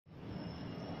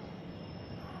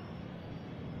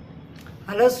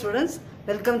Hello students,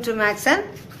 welcome to Max and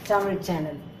Tamil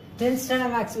channel. 10th Std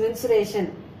Max Mensuration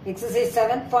exercise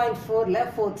 7.4 la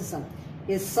fourth sum.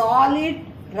 A solid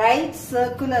right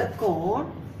circular cone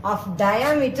of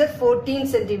diameter 14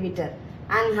 cm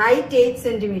and height 8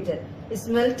 cm is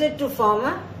melted to form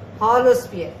a hollow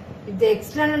sphere. If the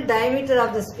external diameter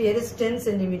of the sphere is 10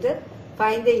 cm,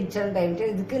 find the internal diameter.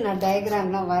 இதுக்கு நான்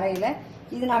டயகிராம்லாம் வரையல.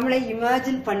 இது நம்மளே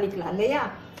imagine பண்ணிக்கலாம் இல்லையா?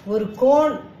 ஒரு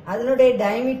cone அதனுடைய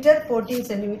diameter 14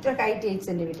 cm, height 8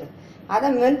 cm. அதை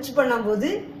melt பண்ணும்போது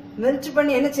மெல்ட்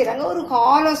பண்ணி என்ன செய்றாங்க? ஒரு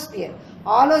hollow sphere.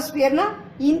 Hollow sphereனா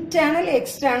internal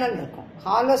external இருக்கும்.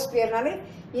 Hollow sphereனாலே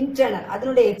internal.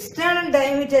 அதனுடைய external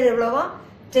diameter எவ்வளவா?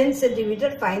 10 cm.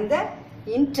 Find the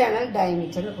internal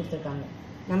diameter னு கொடுத்திருக்காங்க.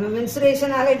 நம்ம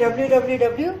mensuration ஆலே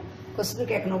www question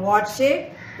கேட்கணும். What shape,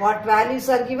 what values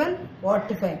are given, what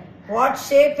to find. What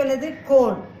shape என்னது?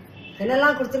 Cone.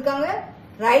 என்னெல்லாம் கொடுத்திருக்காங்க?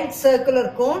 Right circular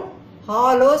cone,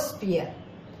 hollow sphere.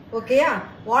 Okay,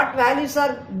 what values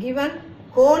are given?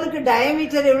 Cone க்கு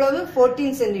diameter எவ்வளவு?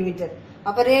 14 cm.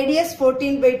 அப்ப radius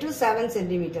 14/2 7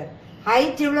 cm.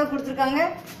 Height எவ்வளவு கொடுத்திருக்காங்க?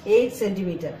 8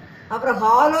 cm. அப்புறம்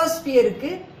hollow sphere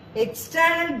க்கு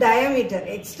external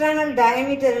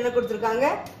diameter என்ன கொடுத்திருக்காங்க?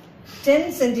 10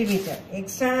 cm.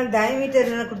 External diameter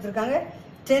என்ன கொடுத்திருக்காங்க?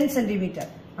 10 cm.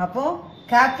 அப்போ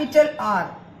capital R,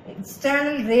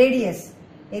 external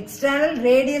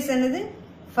radius என்னது?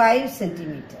 5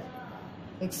 cm.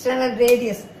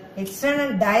 external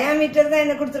diameter தான்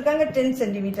என்ன கொடுத்திருக்காங்க? 10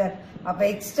 cm. அப்ப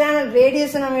external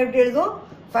radius நம்ம எப்படி எழுதுவோம்?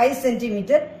 5 cm.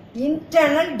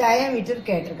 internal diameter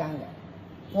கேட்டிருக்காங்க.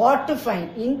 what to find?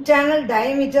 internal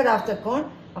diameter of the cone.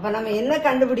 அப்ப நம்ம என்ன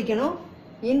கண்டுபிடிக்கணும்?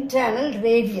 internal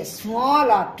radius, small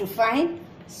r, to find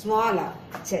small r.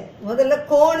 சரி, முதல்ல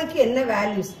கோனுக்கு என்ன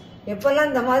வேல்யூஸ்? எப்பெல்லாம்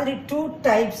இந்த மாதிரி two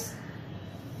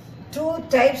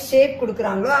types shape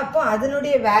கொடுக்கறாங்களோ அப்போ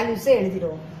அதனுடைய வேல்யூஸை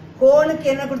எழுதிடுவோம். கோனுக்கு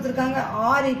என்ன கொடுத்திருக்காங்க?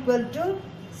 r equal to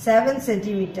 7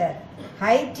 cm,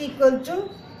 height equal to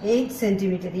 8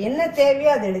 cm. என்ன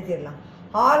தேவையோ அதை எழுதிடலாம்.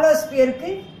 hollow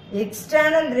sphereக்கு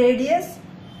external radius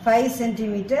 5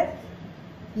 cm,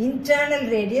 internal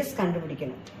radius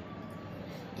கண்டுபிடிக்கணும்.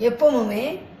 எப்பவுமே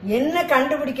என்ன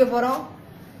கண்டுபிடிக்க போறோம்?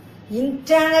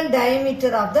 internal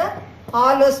diameter of the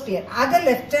hollow sphere. அதை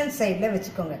left hand sideல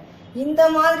வச்சுக்கோங்க. இந்த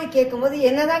மாதிரி கேட்கும்போது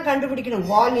என்னதான் கண்டுபிடிக்கணும்?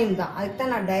 வால்யூம் தான். அதுக்கு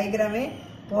தான் நான் டயக்ராமே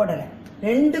போடல.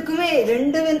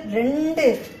 ரெண்டு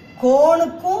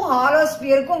கோனுக்கும் ஹாலோ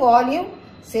ஸ்பியருக்கும் வால்யூம்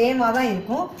சேமா தான்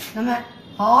இருக்கும். நம்ம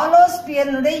ஹாலோ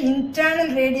ஸ்பியர்னுடைய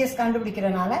இன்டர்னல் ரேடியஸ்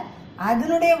கண்டுபிடிக்கிறனால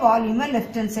அதனுடைய வால்யூமை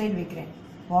லெஃப்ட் ஹேண்ட் சைடு வைக்கிறேன்.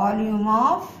 Volume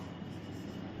of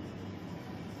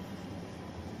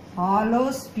hollow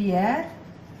sphere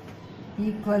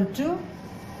equal to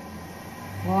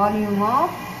volume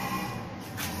of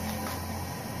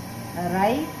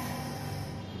right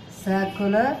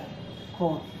circular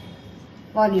cone.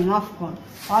 Volume of cone.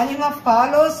 Volume of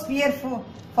hollow sphere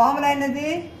formula என்னது?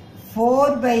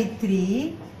 4/3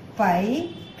 pi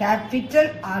capital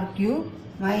R cube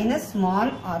minus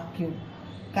small r cube.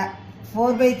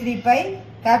 4/3 pi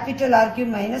capital R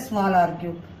cube minus small r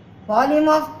cube.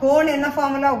 Volume of cone என்ன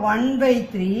formula?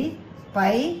 1/3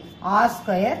 pi r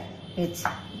square h.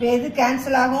 இப்போ எது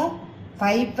cancel ஆகும்?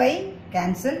 pi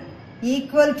cancel.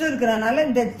 Equal to இருக்கிறனால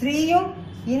இந்த 3யும்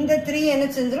இந்த 3 என்ன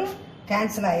செஞ்சிரும்?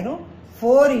 Cancel ஆயிரும்.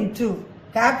 4 into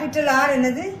கேபிட்டல் ஆர்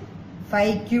என்னது?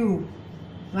 5 cube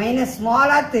மைனஸ்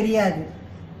ஸ்மால் ஆர் தெரியாது.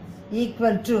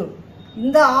 ஈக்குவல் டு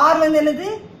இந்த ஆர் வந்து என்னது?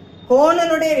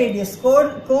 கோணனுடைய ரேடியஸ்.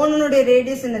 கோணனுடைய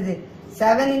ரேடியஸ் என்னது?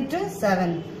 7 into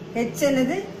 7. h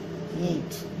என்னது?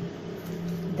 8.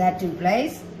 that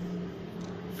implies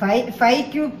 5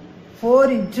 cube 4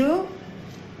 into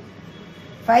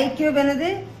 5 cube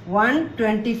என்னது?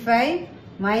 125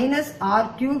 minus r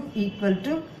cube equal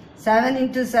to 7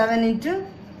 into 7 into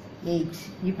 8.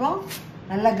 இப்போ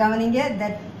நல்லா கவனிங்க.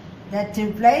 that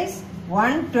implies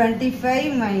 125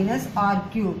 minus r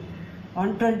cube.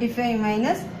 125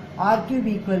 minus r cube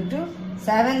equal to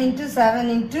 7 into 7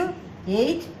 into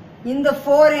 8. இந்த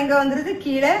 4 எங்க வந்துருது?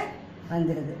 கீழே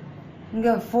வந்துருது. இங்க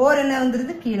 4 என்ன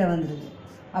வந்துருது? கீழே வந்துருது.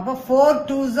 அப்போ 4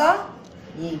 2s are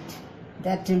 8.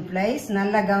 that implies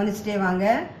நல்லா கவனிச்சிட்டே வாங்க.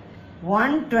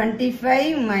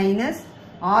 125 minus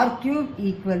r cube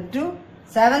equal to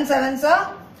 7 7s are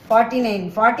 49.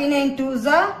 49 2s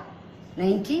are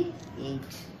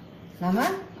 98. நம்ம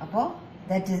அப்போ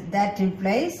that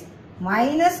implies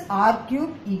minus r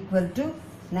cube equal to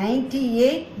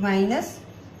 98 minus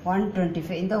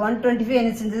 125. இந்த 125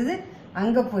 என்ன செஞ்சது?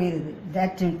 அங்க போயிருது.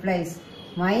 that implies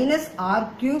minus r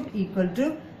cube equal to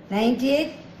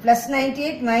 98 plus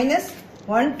 98 minus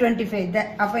 125.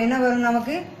 அப்ப என்ன வரும்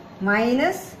நமக்கு?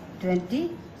 minus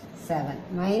 27.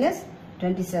 minus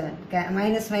 27.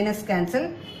 Minus minus cancel.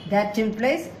 That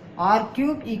implies r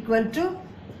cube equal to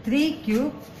 3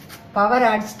 cube. Power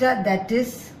add star,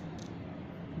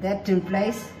 that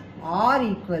implies r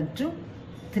equal to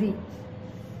 3.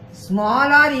 Small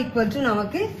r equal to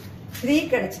நமக்கு 3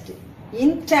 கிடைச்சிட்டு.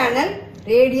 Internal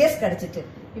radius கிடைச்சிட்டு.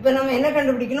 இப்போ நம்ம என்ன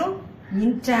கண்டுபிடிக்கணும்?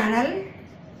 Internal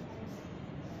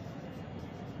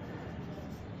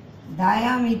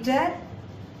diameter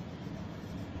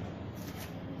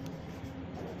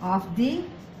of the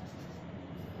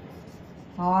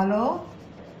hollow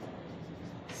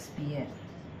sphere.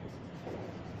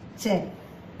 சரி,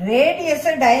 radius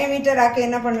diameter ஆக்க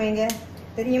என்ன பண்ணுவீங்க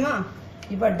தெரியுமா?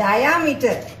 இப்போ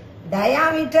diameter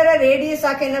radius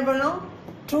ஆக்க என்ன பண்ணோம்?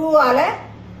 2 ஆல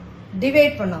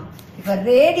divide பண்ணோம். இப்போ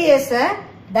radius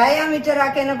diameter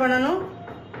ஆக்க என்ன பண்ணணும்?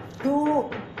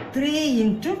 3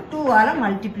 into 2 ஆல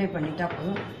multiply பண்ணிட்டா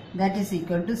போதும். That is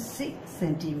equal to 6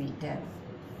 centimeter.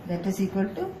 That is equal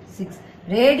to 6.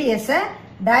 Radius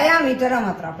diameter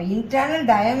மாத்திரம். அப்ப internal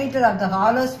diameter of the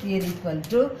hollow sphere equal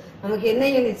to நமக்கு என்ன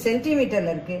யூனிட்?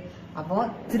 சென்டிமீட்டர்ல இருக்கு. அப்போ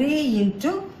 3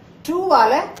 into 2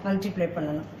 ஆல multiply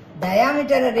பண்ணணும்.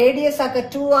 diameter radius ஆக்க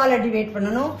 2 ஆல divide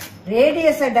பண்ணணும்.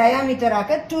 radius diameter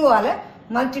ஆக்க 2 ஆல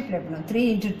multiply பண்ணணும். 3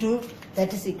 into 2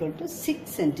 that is equal to 6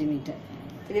 centimeter.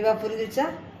 தெளிவா புரிஞ்சுச்சா?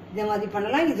 இதே மாதிரி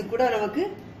பண்ணலாம். இது கூட நமக்கு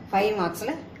 5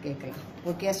 மார்க்ஸ்ல கேட்கலாம்.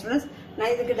 ஓகே ஸ்டூடெண்ட்ஸ்,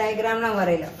 நான் இதுக்கு டயக்ராம்லாம்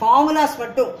வரையல, ஃபார்முலாஸ்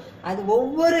மட்டும். அது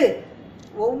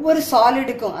ஒவ்வொரு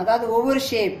சாலிடுக்கும், அதாவது ஒவ்வொரு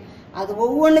ஷேப், அது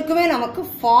ஒவ்வொன்றுக்குமே நமக்கு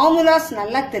ஃபார்முலாஸ்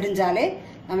நல்லா தெரிஞ்சாலே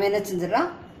நம்ம என்ன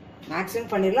செஞ்சிடலாம்?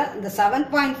 மேக்ஸிமம் பண்ணிடலாம். இந்த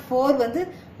 7.4 வந்து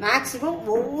மேக்ஸிமம்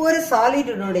ஒவ்வொரு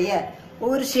சாலிடினுடைய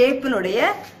ஒவ்வொரு ஷேப்பினுடைய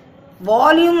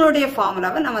வால்யூம்னுடைய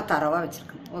ஃபார்முலாவை நம்ம தரவா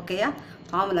வச்சிருக்கோம். ஓகேயா?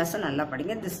 ஃபார்முலாஸை நல்லா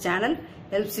படிங்க. This channel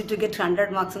helps you to get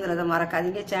 100 marks.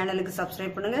 மறக்காதீங்க. சேனலுக்கு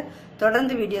சப்ஸ்கிரைப் பண்ணுங்க.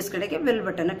 தொடர்ந்து வீடியோஸ் கிடைக்க பெல்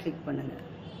பட்டனை கிளிக் பண்ணுங்க.